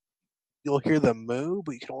night, you'll hear them moo,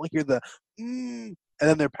 but you can only hear the and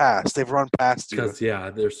then they're past. They've run past you. Because,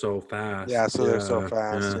 they're so fast. Yeah, they're so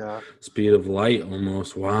fast, yeah. Speed of light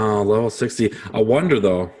almost. Wow, level 60. I wonder,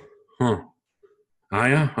 though. Huh.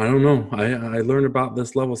 I don't know. I learned about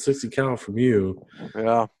this level 60 cow from you.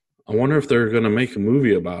 Yeah. I wonder if they're going to make a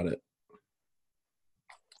movie about it.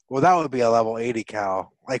 Well, that would be a level 80 cow.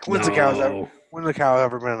 Like, when's the cow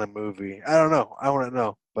ever been in a movie? I don't know. I want to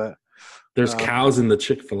know. But there's cows in the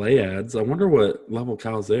Chick-fil-A ads. I wonder what level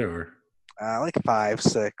cows they are. Like 5,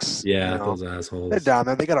 6. Yeah, those assholes. They're down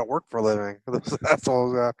there. They got to work for a living. Those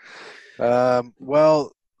assholes.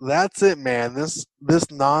 Well, that's it, man. This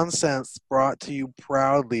nonsense brought to you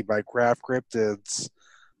proudly by Craft Cryptids.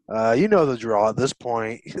 You know the draw at this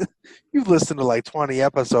point. You've listened to like 20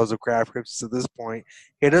 episodes of Craft Cryptids at this point.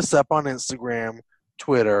 Hit us up on Instagram,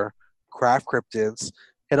 Twitter, Craft Cryptids.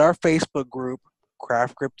 Hit our Facebook group,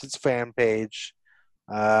 Craft Cryptids fan page.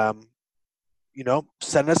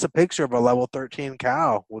 Send us a picture of a level 13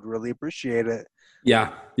 cow. Would really appreciate it.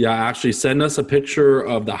 Yeah. Actually, send us a picture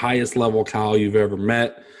of the highest level cow you've ever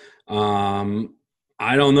met.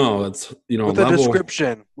 I don't know. It's with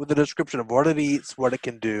a description of what it eats, what it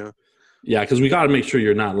can do. Yeah, because we got to make sure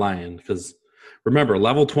you're not lying. Because remember,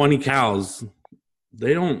 level 20 cows,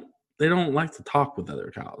 they don't like to talk with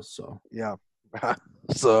other cows. So yeah.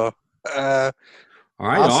 So all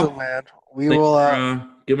right, awesome, y'all. Man. Thanks for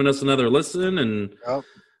giving us another listen, and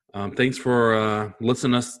thanks for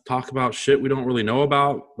listening to us talk about shit we don't really know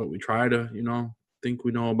about, but we try to think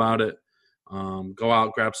we know about it. Go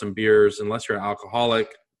out, grab some beers. Unless you're an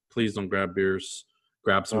alcoholic, please don't grab beers.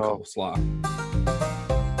 Grab some coleslaw.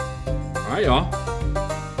 All right, y'all.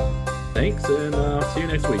 Thanks, and see you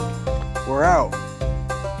next week. We're out.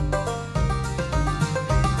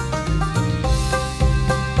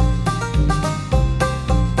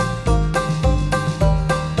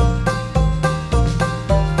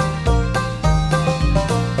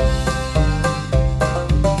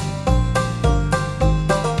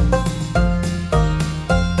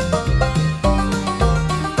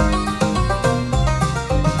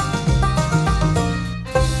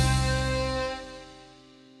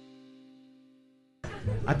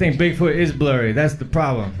 I think Bigfoot is blurry. That's the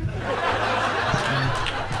problem.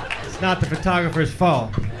 It's not the photographer's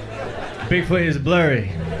fault. Bigfoot is blurry.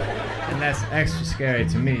 And that's extra scary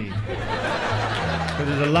to me. Because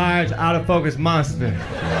there's a large, out-of-focus monster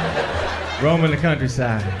roaming the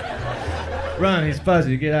countryside. Run, he's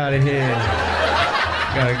fuzzy. Get out of here.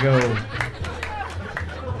 Gotta go.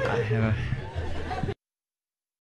 I have a